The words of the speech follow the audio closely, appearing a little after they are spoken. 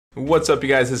What's up, you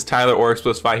guys? It's Tyler or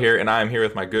Xplicify here, and I'm here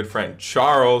with my good friend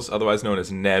Charles, otherwise known as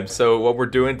NeBz. So what we're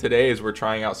doing today is we're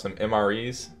trying out some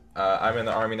MREs. I'm in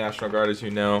the Army National Guard, as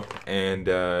you know, and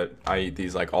I eat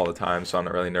these like all the time, so I'm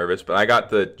not really nervous. But I got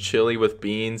the chili with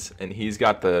beans, and he's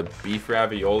got the beef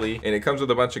ravioli, and it comes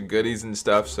with a bunch of goodies and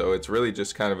stuff, so it's really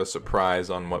just kind of a surprise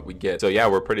on what we get. So yeah,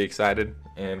 we're pretty excited,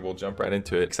 and we'll jump right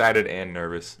into it. Excited and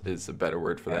nervous is a better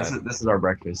word for that. This is our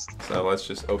breakfast. So let's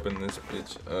just open this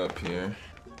bitch up here.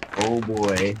 Oh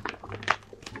boy.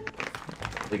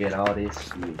 Look at all this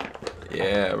shit.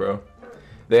 Yeah, bro.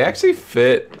 They actually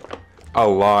fit a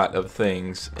lot of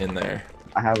things in there.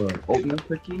 I have an oatmeal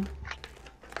cookie.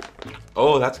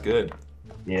 Oh, that's good.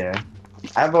 Yeah.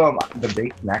 I have the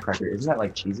baked snack cracker. Isn't that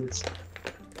like Cheez-Its?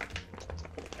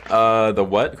 The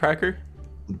what cracker?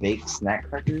 The baked snack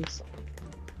crackers?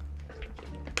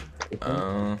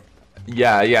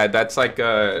 Yeah, that's like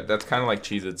that's kind of like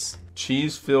Cheez-Its.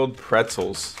 Cheese-filled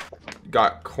pretzels.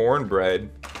 Got cornbread.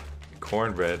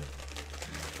 Cornbread?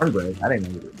 I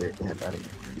didn't know they had that in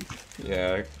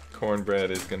there. Yeah, cornbread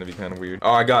is gonna be kind of weird.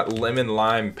 Oh, I got lemon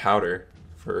lime powder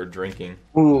for drinking.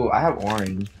 Ooh, I have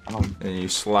orange. And you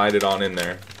slide it on in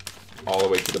there all the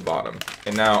way to the bottom.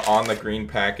 And now on the green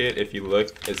packet, if you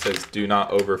look, it says do not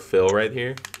overfill right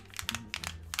here.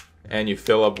 And you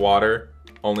fill up water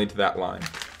only to that line.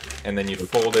 And then you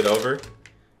fold it over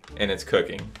and it's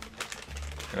cooking.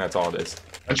 And that's all it is.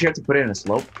 Don't you have to put it in a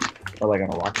slope? Or like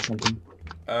on a rock or something?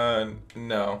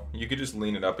 No. You could just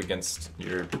lean it up against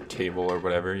your table or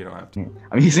whatever. You don't have to.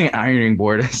 I'm using an ironing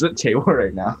board as a table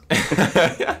right now.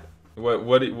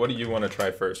 What do you want to try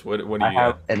first? What do you I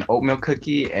have an oatmeal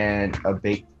cookie and a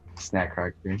baked snack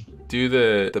cracker. Do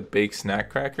the baked snack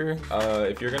cracker.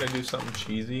 If you're gonna do something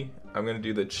cheesy, I'm gonna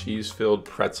do the cheese-filled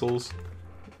pretzels.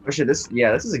 Oh shit, this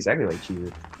is exactly like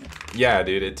cheese. Yeah,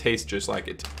 dude, it tastes just like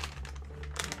it.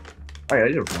 Oh yeah,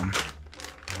 these are fun.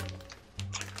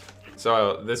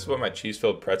 So this is what my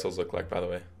cheese-filled pretzels look like, by the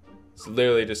way. It's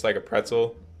literally just like a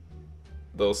pretzel,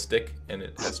 little stick, and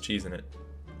it has cheese in it.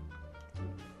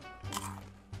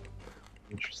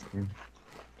 Interesting.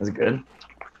 Is it good?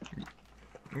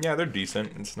 Yeah, they're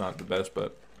decent. It's not the best,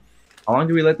 but how long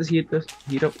do we let this heat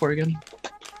up for again?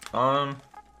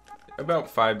 About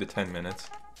 5 to 10 minutes.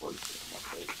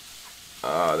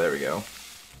 There we go.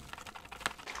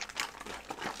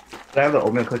 Did I have the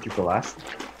oatmeal cookie for last?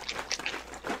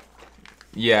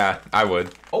 Yeah, I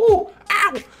would. Oh,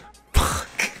 ow!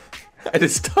 Fuck! I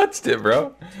just touched it,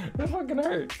 bro. That fucking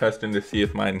hurt. Testing to see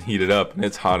if mine heated up, and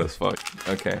it's hot as fuck.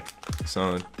 Okay,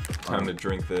 so time to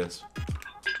drink this.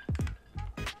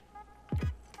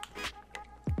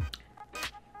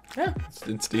 Yeah,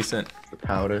 it's decent. The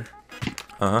powder.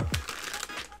 Uh-huh.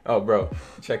 Oh, bro,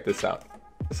 check this out.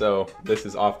 So, this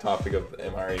is off topic of the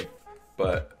MRE,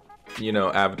 but you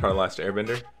know Avatar: The Last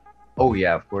Airbender? Oh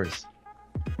yeah, of course.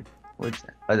 What's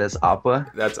that? Oh, that's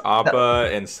Appa? That's Appa,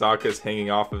 and Sokka's hanging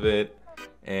off of it,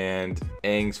 and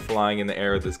Aang's flying in the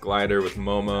air with his glider with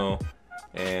Momo,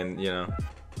 and you know.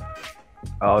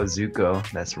 Oh, Zuko.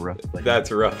 That's rough. Buddy.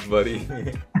 That's rough, buddy.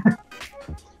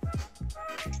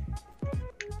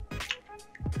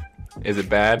 Is it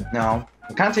bad? No.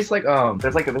 It kind of tastes like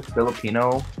there's like this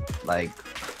Filipino like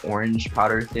orange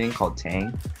powder thing called Tang.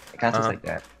 It kind of tastes like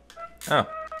that. Oh.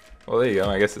 Well, there you go.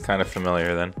 I guess it's kind of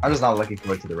familiar then. I'm just not looking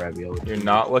forward to the ravioli. You're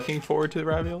not looking forward to the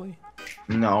ravioli?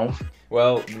 No.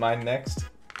 Well, my next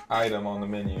item on the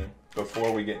menu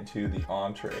before we get into the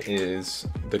entree is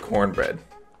the cornbread.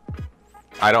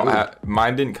 I don't have,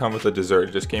 mine didn't come with a dessert,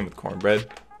 it just came with cornbread.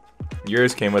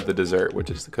 Yours came with the dessert, which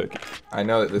is the cookie. I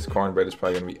know that this cornbread is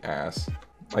probably gonna be ass.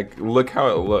 Like, look how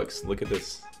it looks. Look at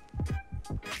this.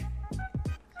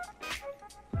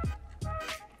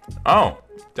 Oh,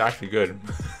 it's actually good.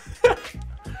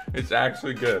 It's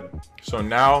actually good. So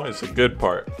now it's the good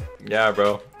part. Yeah,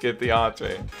 bro. Get the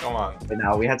entree. Come on. But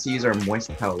now we had to use our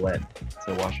moist towelette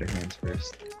to wash our hands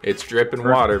first. It's dripping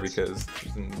water because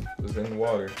it was in the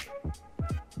water.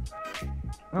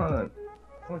 Oh, that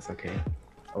looks okay.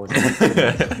 Oh,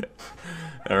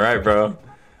 all right, bro.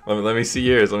 Let me see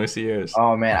yours. Let me see yours.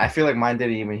 Oh man, I feel like mine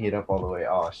didn't even heat up all the way.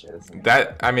 Oh shit.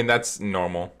 That's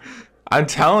normal. I'm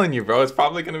telling you, bro. It's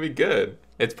probably gonna be good.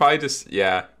 It's probably just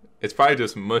It's probably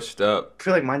just mushed up. I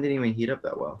feel like mine didn't even heat up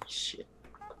that well. Shit.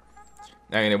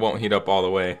 I mean, it won't heat up all the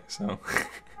way, so.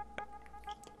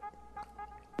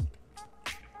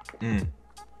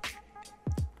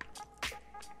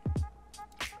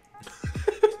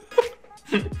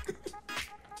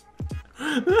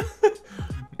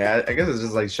 Yeah, I guess it's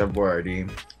just like Chef Boyardee.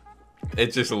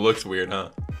 It just looks weird, huh?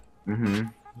 Mm-hmm.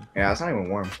 Yeah, it's not even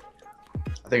warm.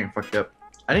 I think I fucked up.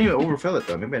 I didn't even overfill it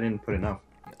though. Maybe I didn't put enough.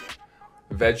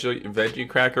 veggie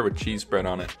cracker with cheese spread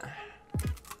on it.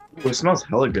 Ooh, it smells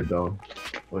hella good though.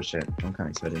 Oh shit, I'm kind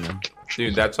of excited now.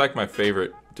 Dude, that's like my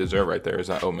favorite dessert right there, is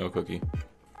that oatmeal cookie.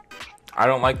 I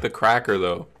don't like the cracker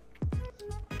though.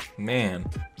 Man,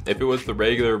 if it was the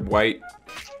regular white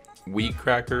wheat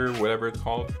cracker, whatever it's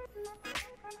called,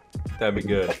 that'd be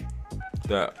good.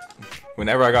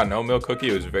 Whenever I got an oatmeal cookie,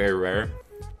 it was very rare,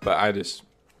 but I just...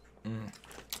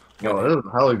 Yo, this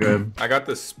is hella good. I got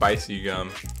the spicy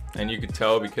gum, and you could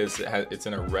tell because it's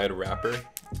in a red wrapper.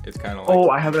 It's kind of like... Oh,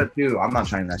 I have that too. I'm not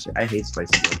trying that shit. I hate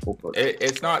spicy gum.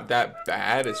 It's not that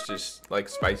bad. It's just like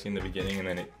spicy in the beginning, and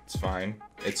then it's fine.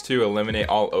 It's to eliminate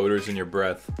all odors in your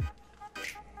breath.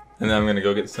 And then I'm gonna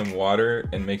go get some water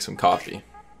and make some coffee.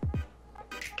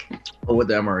 Oh, with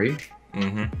the MRE?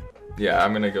 Mm-hmm. Yeah,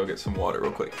 I'm gonna go get some water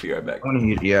real quick. Be right back. I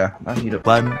need it.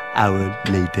 1 hour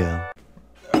later.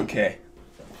 Okay.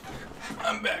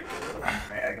 I'm back.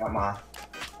 Alright, I got my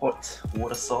hot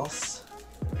water sauce.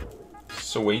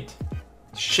 Sweet.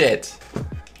 Shit.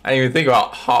 I didn't even think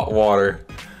about hot water.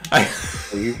 I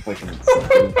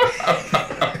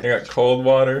got cold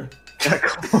water.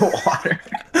 Cold water.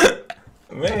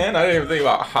 Man, I didn't even think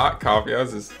about hot coffee. I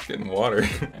was just getting water.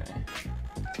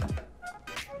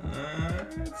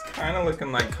 It's kind of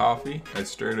looking like coffee. I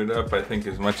stirred it up, I think,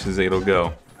 as much as it'll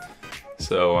go.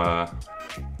 So,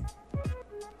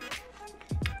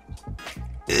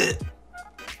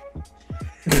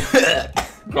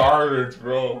 garbage,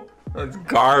 bro. That's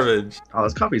garbage. Oh,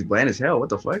 this coffee's bland as hell. What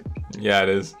the fuck? Yeah, it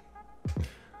is.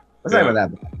 That's not even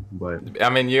that bad, but... I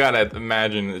mean, you gotta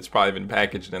imagine it's probably been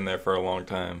packaged in there for a long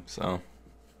time, so...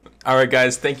 Alright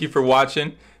guys, thank you for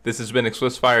watching. This has been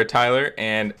Xplicify Tyler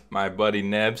and my buddy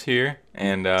NeBz here,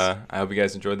 and I hope you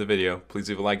guys enjoyed the video. Please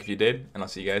leave a like if you did, and I'll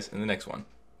see you guys in the next one.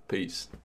 Peace.